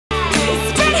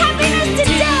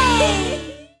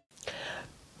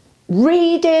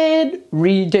Reading,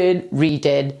 reading,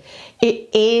 reading. It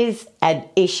is an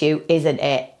issue, isn't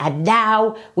it? And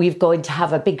now we're going to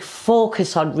have a big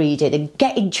focus on reading and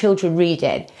getting children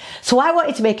reading. So I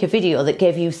wanted to make a video that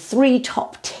gave you 3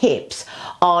 top tips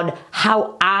on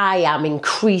how I am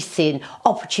increasing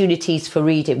opportunities for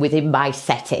reading within my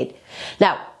setting.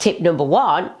 Now, tip number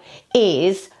 1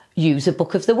 is use a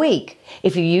book of the week.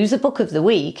 If you use a book of the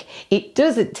week, it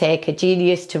doesn't take a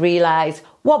genius to realise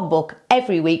 1 book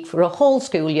every week for a whole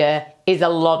school year is a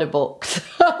lot of books.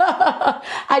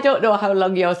 I don't know how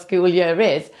long your school year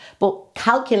is, but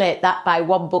calculate that by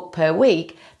 1 book per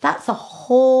week. That's a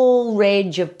whole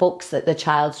range of books that the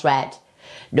child's read.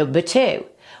 Number 2,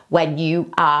 when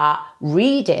you are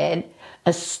reading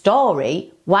a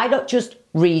story, why not just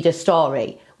read a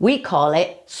story? We call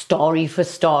it story for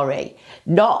story,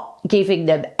 not giving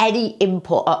them any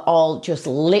input at all, just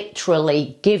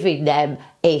literally giving them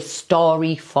a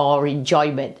story for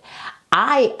enjoyment.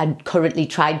 I am currently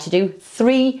trying to do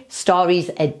 3 stories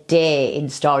a day in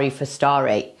story for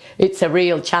story. It's a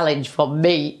real challenge for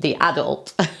me, the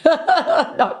adult,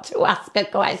 not to ask a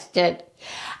question.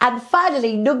 And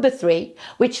finally, number 3,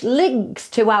 which links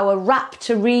to our Wrap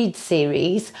to Read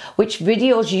series, which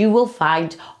videos you will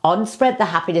find on Spread the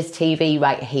Happiness TV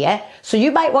right here. So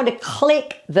you might want to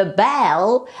click the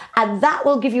bell and that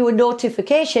will give you a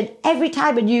notification every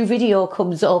time a new video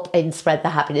comes up in Spread the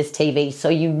Happiness TV, so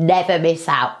you never miss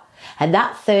out. And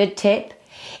that 3rd tip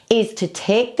is to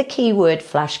take the keyword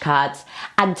flashcards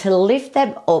and to lift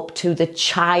them up to the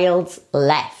child's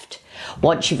left.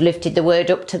 Once you've lifted the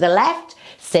word up to the left,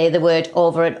 say the word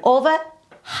over and over,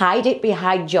 hide it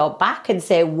behind your back and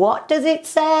say, what does it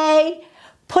say?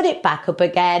 Put it back up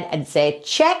again and say,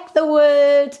 check the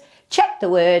word,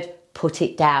 put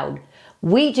it down.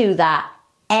 We do that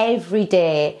every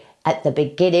day at the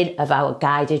beginning of our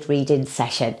guided reading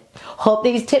session. Hope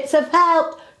these tips have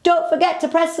helped. Don't forget to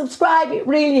press subscribe, it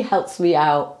really helps me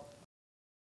out.